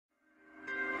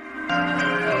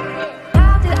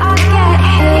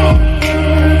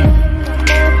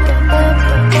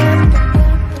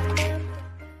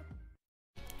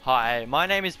Hi, my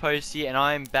name is Posty and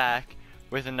I'm back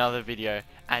with another video,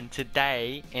 and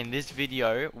today in this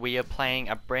video we are playing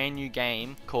a brand new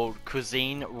game called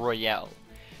Cuisine Royale.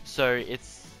 So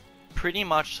it's pretty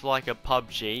much like a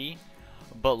PUBG,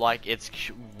 but like it's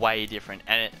way different,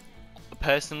 and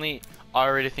personally I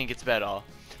already think it's better.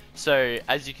 So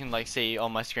as you can like see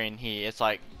on my screen here, it's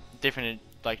like different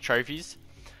like trophies.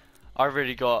 I've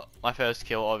already got my first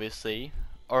kill, obviously,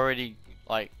 already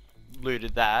like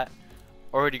looted that.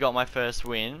 Already got my first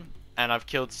win, and I've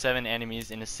killed 7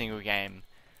 enemies in a single game.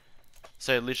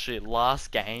 So literally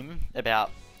last game,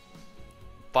 about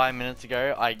 5 minutes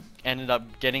ago, I ended up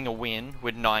getting a win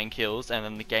with 9 kills, and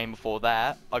then the game before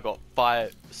that, I got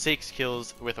 6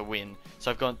 kills with a win.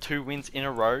 So I've got 2 wins in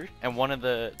a row, and one of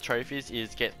the trophies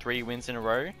is get 3 wins in a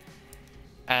row,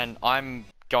 and I'm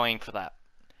going for that.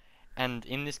 And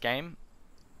in this game,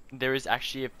 there is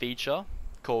actually a feature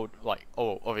called, like,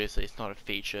 oh, obviously it's not a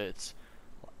feature, it's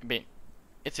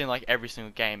in like every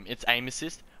single game. It's aim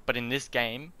assist, but in this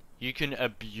game you can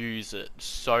abuse it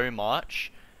so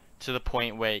much to the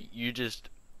point where you just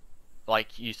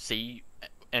like you see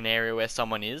an area where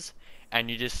someone is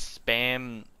and you just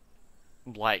spam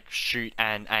like shoot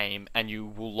and aim, and you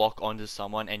will lock onto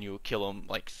someone and you'll kill them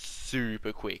like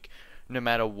super quick no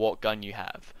matter what gun you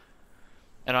have.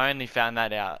 And I only found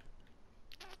that out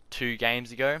 2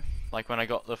 games ago, like when I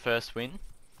got the first win.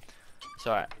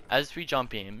 So as we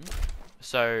jump in,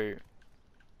 so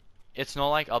it's not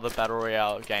like other battle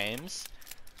royale games.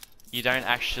 You don't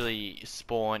actually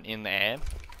spawn in the air,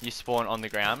 you spawn on the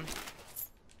ground.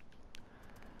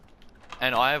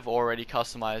 And I have already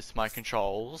customized my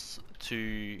controls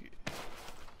to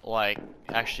like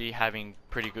actually having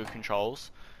pretty good controls.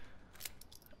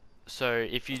 So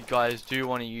if you guys do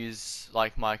want to use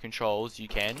like my controls, you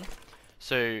can.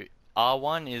 So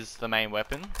R1 is the main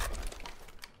weapon,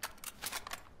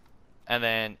 and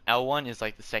then L1 is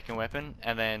like the second weapon,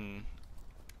 and then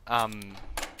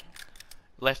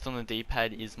left on the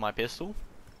D-pad is my pistol,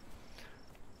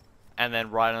 and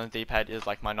then right on the D-pad is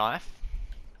like my knife.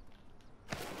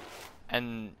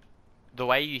 And the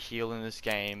way you heal in this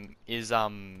game is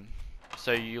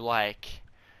so you like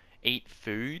eat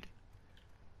food.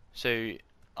 So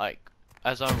like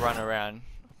as I run around,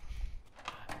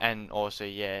 and also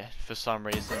yeah, for some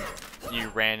reason you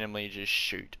randomly just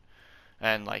shoot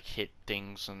and like hit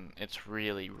things, and it's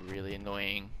really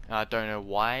annoying. I don't know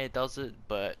why it does it,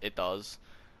 but it does.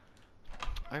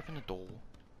 Open the door.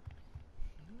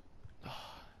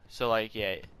 So like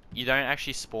yeah, you don't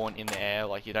actually spawn in the air,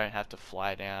 like you don't have to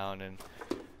fly down and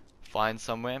find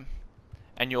somewhere.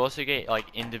 And you also get like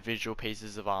individual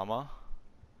pieces of armor.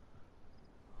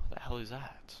 What the hell is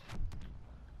that?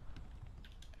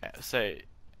 So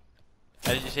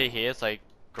as you see here, it's like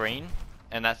green,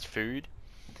 and that's food.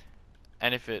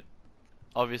 And if it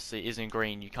obviously isn't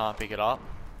green, you can't pick it up.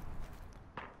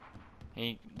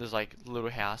 And there's like little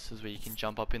houses where you can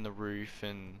jump up in the roof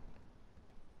and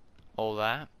all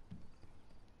that.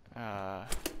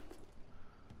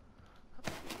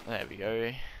 There we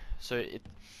go. So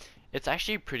it's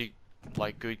actually a pretty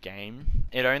like good game.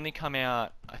 It only come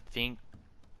out I think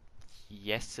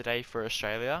yesterday for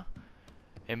Australia.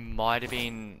 It might have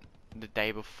been the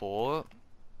day before,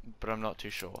 but I'm not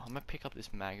too sure. I'm gonna pick up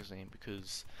this magazine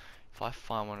because if I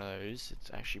find one of those,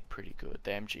 it's actually pretty good.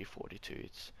 The MG42,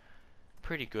 it's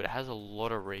pretty good. It has a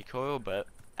lot of recoil, but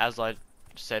as I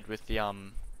said with the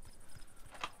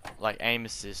like aim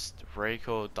assist,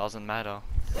 recoil doesn't matter.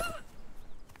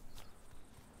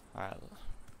 Alright,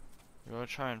 we're gonna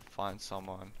try and find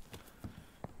someone.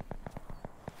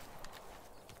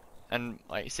 And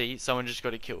like see, someone just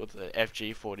got a kill with the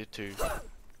FG42.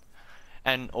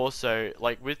 And also,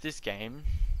 like with this game,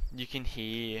 you can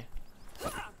hear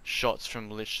shots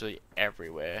from literally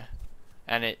everywhere,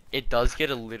 and it does get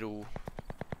a little,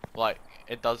 like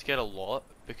it does get a lot,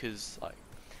 because like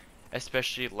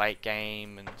especially late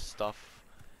game and stuff,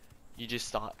 you just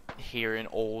start hearing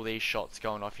all these shots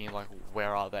going off and you're like,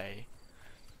 where are they?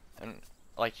 And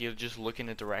like you just look in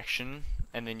a direction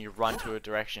and then you run to a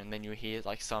direction, and then you hear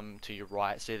like some to your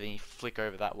right, so then you flick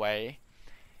over that way.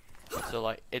 So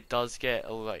like it does get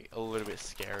like a little bit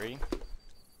scary.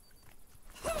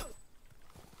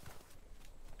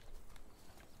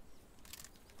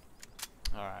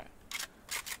 Alright.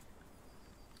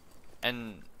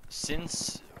 And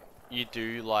since you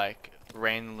do like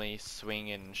randomly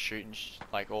swing and shoot and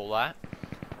like all that,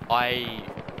 I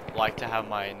like to have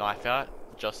my knife out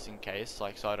just in case,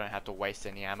 like so I don't have to waste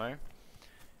any ammo.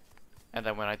 And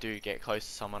then when I do get close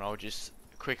to someone, I'll just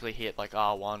quickly hit like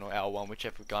R1 or L1,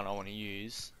 whichever gun I want to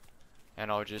use,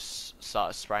 and I'll just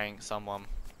start spraying someone.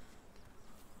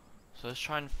 So let's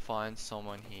try and find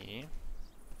someone here.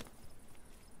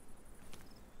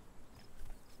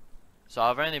 So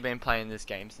I've only been playing this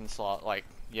game since like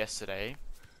yesterday.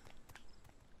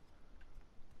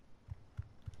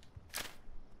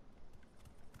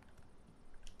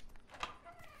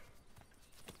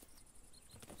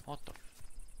 What the?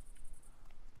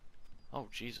 Oh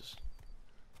Jesus.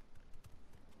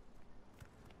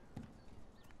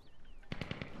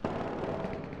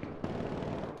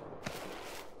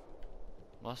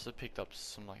 Must have picked up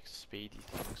some like speedy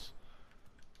things.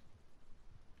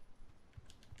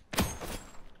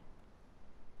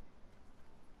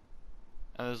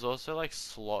 And there's also like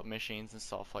slot machines and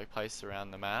stuff like placed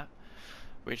around the map,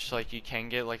 which like you can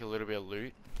get like a little bit of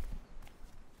loot.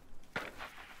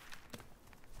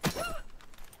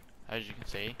 As you can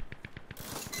see.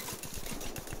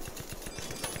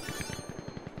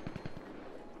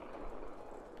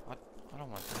 I don't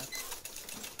want that.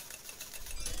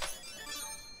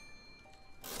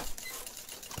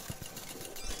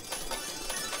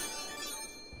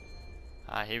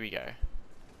 Ah, here we go.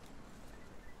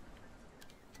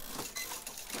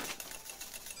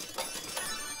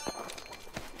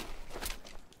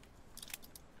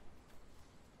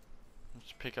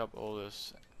 Let's pick up all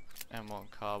this M1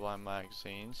 carbine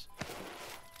magazines.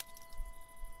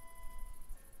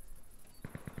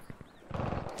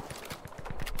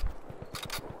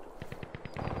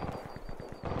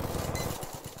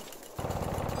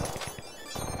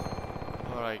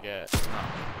 What do I get? Oh.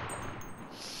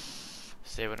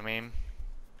 See what I mean?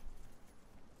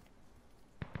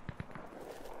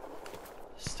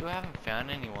 Still haven't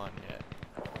found anyone yet.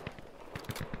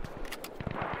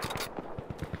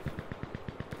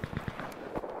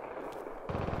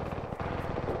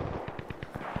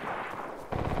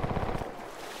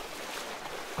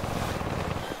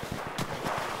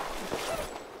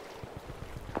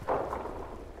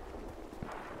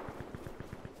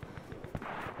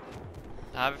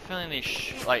 I have a feeling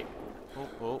these like,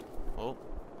 oh,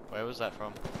 where was that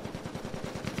from?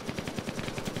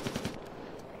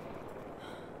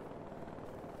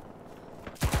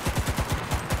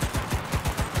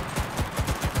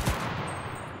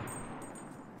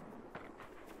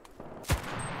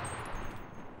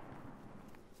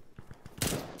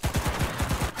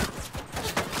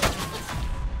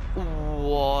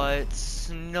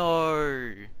 What?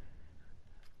 No.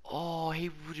 Oh, he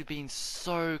would have been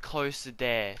so close to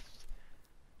death.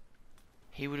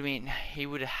 He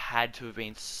would have had to have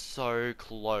been so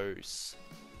close.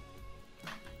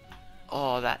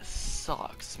 Oh, that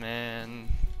sucks, man.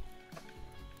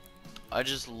 I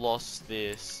just lost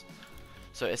this.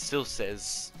 So it still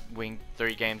says win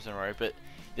 3 games in a row, but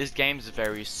this game's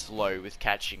very slow with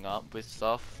catching up with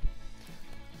stuff.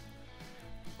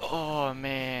 Oh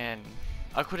man,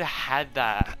 I could have had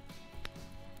that.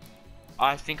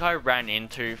 I think I ran in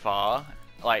too far.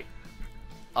 Like,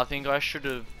 I think I should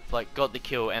have like got the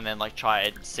kill and then like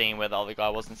tried seeing where the other guy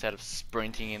was instead of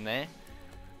sprinting in there.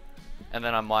 And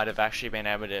then I might have actually been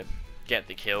able to get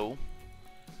the kill.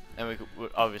 And we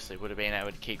obviously would have been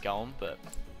able to keep going, but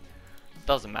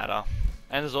doesn't matter.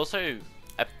 And there's also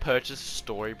a purchase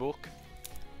storybook,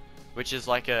 which is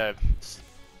like a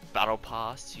battle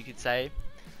pass, you could say.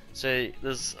 So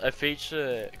there's a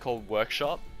feature called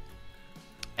Workshop,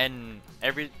 and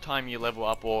every time you level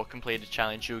up or complete a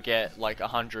challenge, you'll get like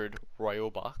 100 Royal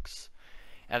Bucks,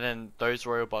 and then those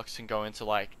Royal Bucks can go into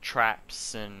like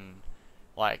traps and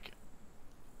like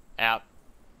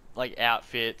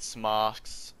outfits,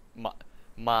 masks,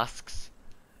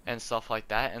 and stuff like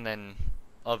that. And then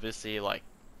obviously like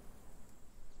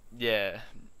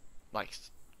like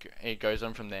it goes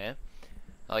on from there.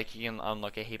 Like you can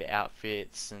unlock a heap of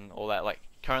outfits and all that. Like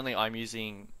currently I'm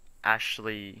using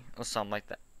Ashley or something like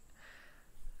that.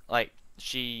 Like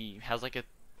she has like a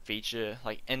feature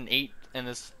like and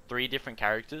there's 3 different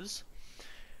characters,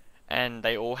 and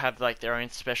they all have like their own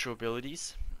special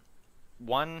abilities.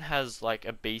 One has like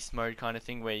a beast mode kind of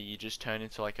thing where you just turn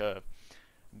into like a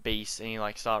beast and you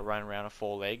like start running around on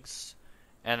 4 legs.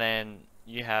 And then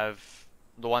you have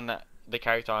the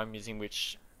character I'm using,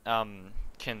 which has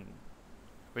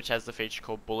the feature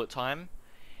called bullet time,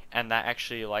 and that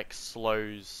actually like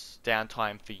slows down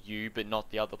time for you but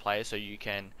not the other player, so you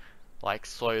can like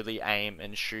slowly aim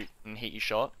and shoot and hit your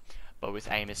shot. But with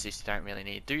aim assist you don't really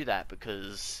need to do that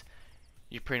because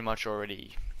you pretty much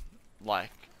already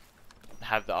like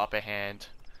have the upper hand,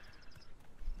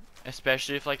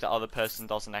 especially if like the other person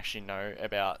doesn't actually know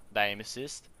about the aim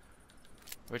assist,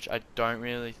 which I don't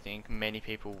really think many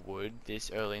people would this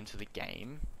early into the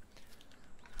game.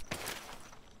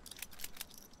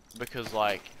 Because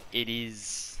like it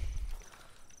is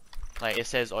Like it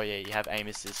says, oh yeah, you have aim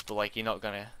assist, but like you're not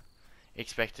gonna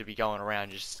expect to be going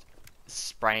around just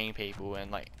spraying people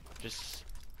and like just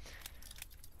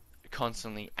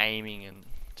constantly aiming and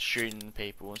shooting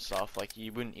people and stuff. Like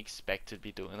you wouldn't expect to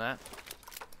be doing that.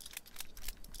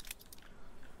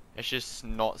 It's just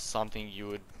not something you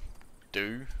would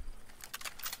do.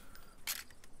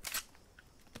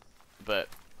 But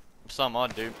some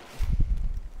I'd do.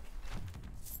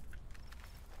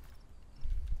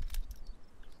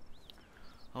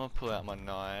 I'm gonna pull out my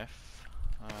knife.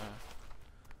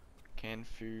 Canned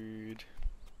food.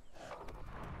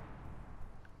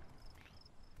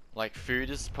 Like food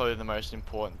is probably the most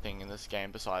important thing in this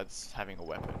game besides having a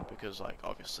weapon, because like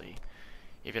obviously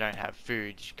if you don't have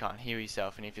food you can't heal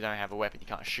yourself, and if you don't have a weapon you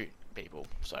can't shoot people.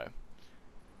 So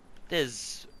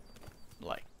there's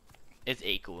like, it's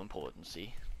equal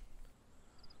importancy.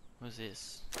 What is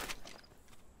this?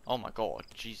 Oh my god,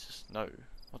 Jesus, no.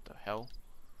 What the hell?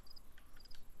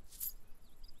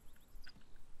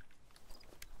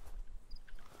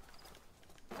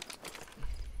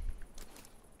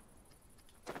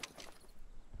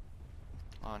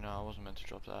 Oh no, I wasn't meant to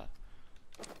drop that.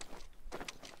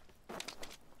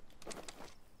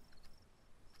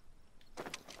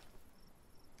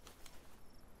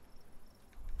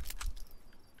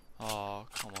 Oh,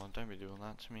 come on, don't be doing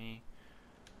that to me.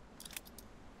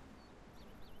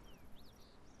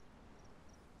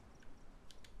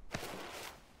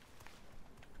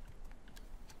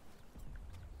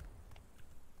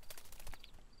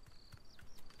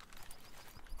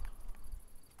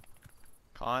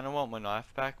 Kinda want my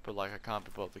knife back, but like I can't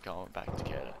be bothered going back to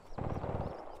get it.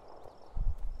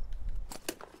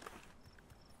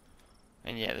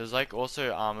 And yeah, there's like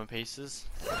also armor pieces.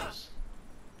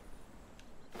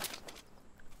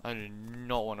 I do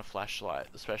not want a flashlight,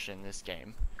 especially in this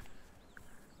game.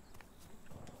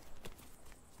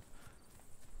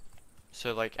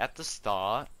 So like at the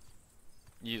start,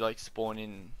 you like spawn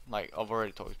in, like I've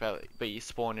already talked about it, but you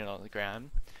spawn in on the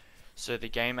ground. So the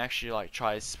game actually like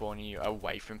tries spawning you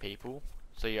away from people.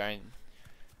 So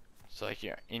so like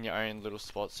you're in your own little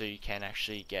spot, so you can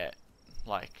actually get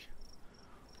like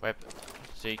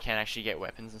so you can actually get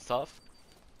weapons and stuff.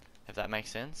 If that makes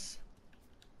sense.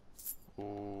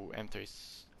 Ooh,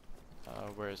 M3's.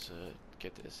 Where is it?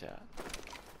 Get this out.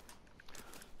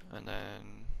 And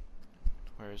then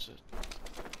where is it?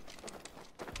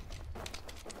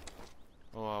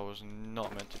 Oh, I was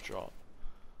not meant to drop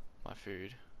my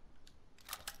food.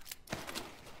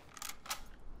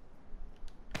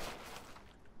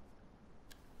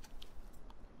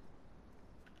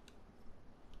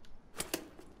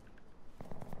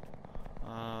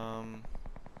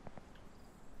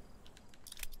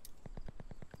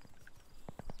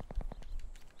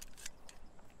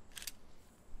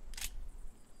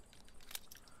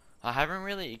 I haven't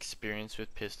really experienced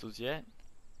with pistols yet,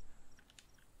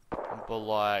 but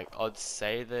like I'd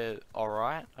say they're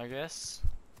alright, I guess.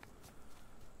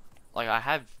 Like I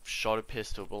have shot a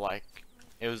pistol, but like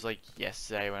it was like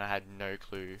yesterday when I had no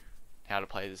clue how to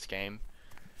play this game,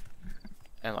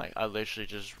 and like I literally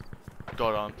just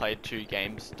got on, played 2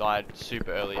 games, died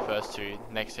super early first 2,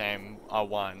 next game I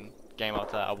won, game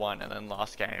after that I won, and then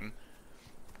last game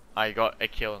I got a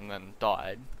kill and then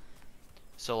died.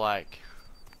 So like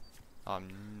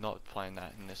I'm not playing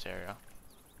that in this area.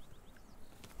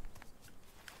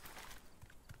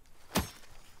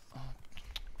 Oh,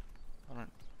 I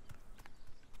don't.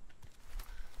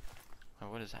 Oh,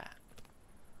 what is that?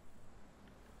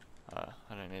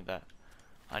 I don't need that.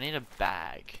 I need a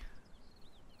bag.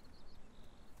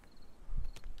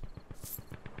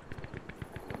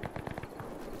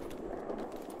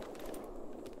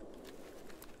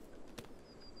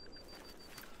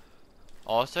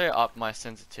 I also up my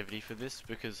sensitivity for this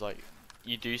because like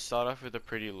you do start off with a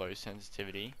pretty low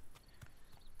sensitivity,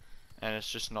 and it's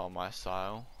just not my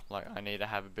style. Like I need to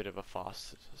have a bit of a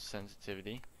fast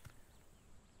sensitivity,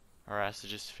 or else it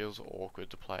just feels awkward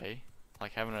to play.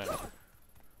 Like having a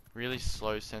really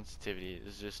slow sensitivity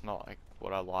is just not like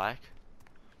what I like.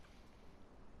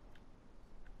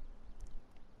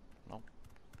 Nope.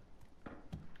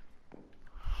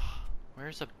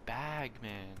 Where's a bag,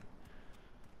 man?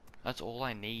 That's all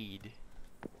I need.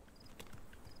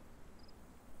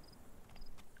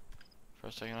 For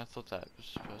a second I thought that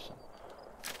was a person.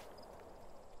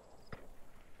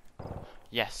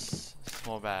 Yes,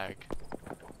 small bag.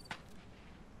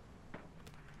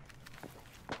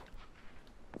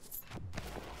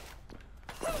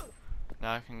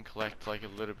 Now I can collect like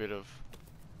a little bit of...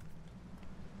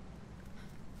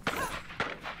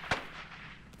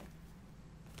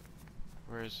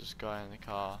 Where is this guy in the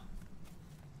car?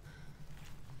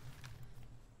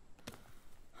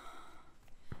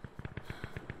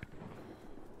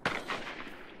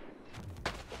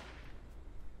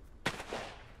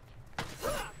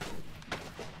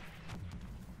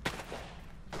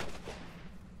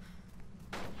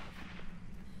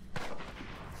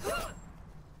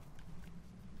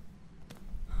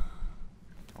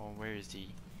 Where is he?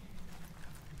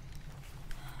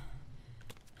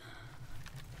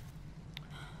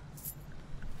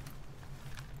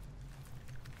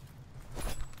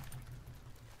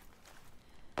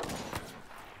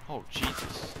 Oh,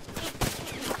 Jesus.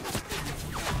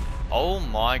 Oh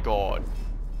my god.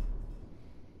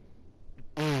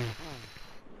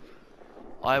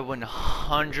 I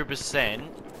 100%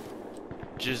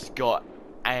 just got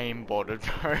aimbotted,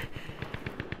 bro.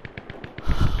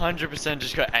 100%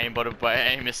 just got aimbotted by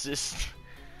aim assist.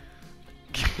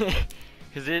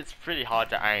 Because it's pretty hard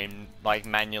to aim, like,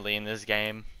 manually in this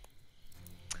game.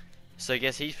 So I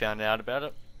guess he found out about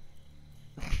it.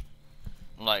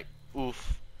 Like,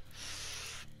 oof.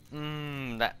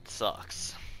 That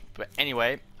sucks. But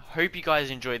anyway, hope you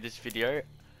guys enjoyed this video.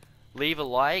 Leave a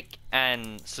like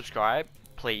and subscribe,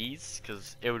 please,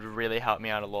 because it would really help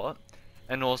me out a lot.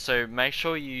 And also, make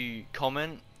sure you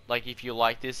comment, like, if you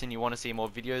like this and you want to see more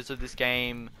videos of this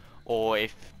game, or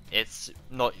if it's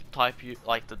not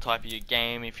the type of your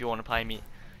game. If you want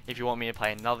me to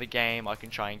play another game, I can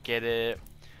try and get it,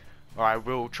 or I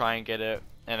will try and get it,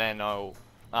 and then I'll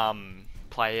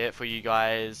play it for you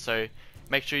guys. So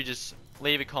make sure you just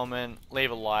leave a comment,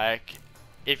 leave a like.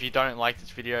 If you don't like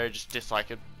this video, just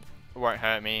dislike it. It won't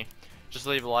hurt me. Just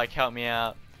leave a like, help me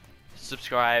out.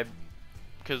 Subscribe,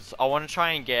 because I want to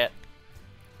try and get.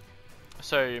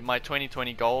 So my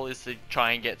 2020 goal is to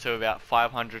try and get to about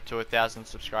 500 to 1,000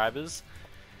 subscribers,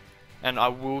 and I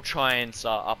will try and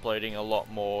start uploading a lot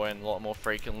more and a lot more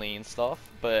frequently and stuff.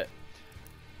 But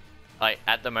like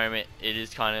at the moment, it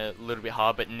is kind of a little bit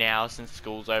hard. But now, since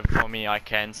school's over for me, I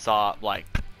can start like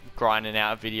grinding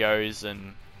out videos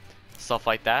and stuff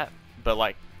like that. But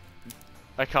like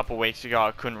a couple weeks ago,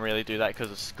 I couldn't really do that because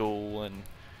of school and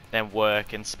then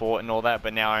work and sport and all that.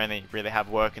 But now I only really have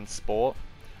work and sport.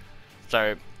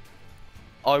 So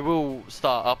I will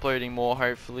start uploading more,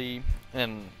 hopefully,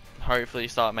 and hopefully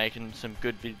start making some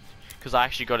good videos, because I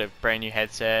actually got a brand new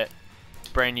headset,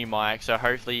 brand new mic, so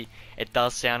hopefully it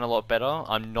does sound a lot better.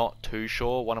 I'm not too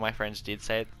sure. One of my friends did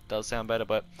say it does sound better,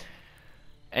 but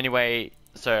anyway,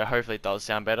 so hopefully it does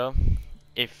sound better.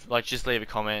 If, like, just leave a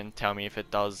comment and tell me if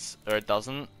it does or it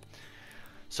doesn't.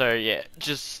 So yeah,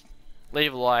 just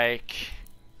leave a like,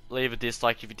 leave a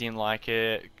dislike if you didn't like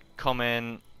it,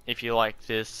 comment if you like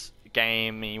this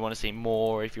game and you want to see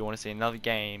more, if you want to see another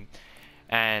game,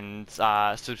 and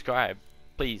subscribe,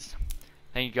 please.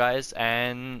 Thank you guys,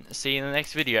 and see you in the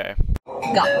next video.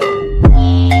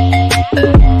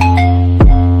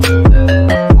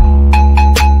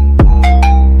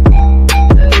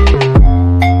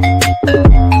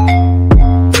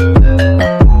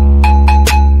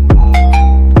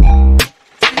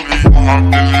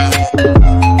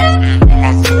 Go.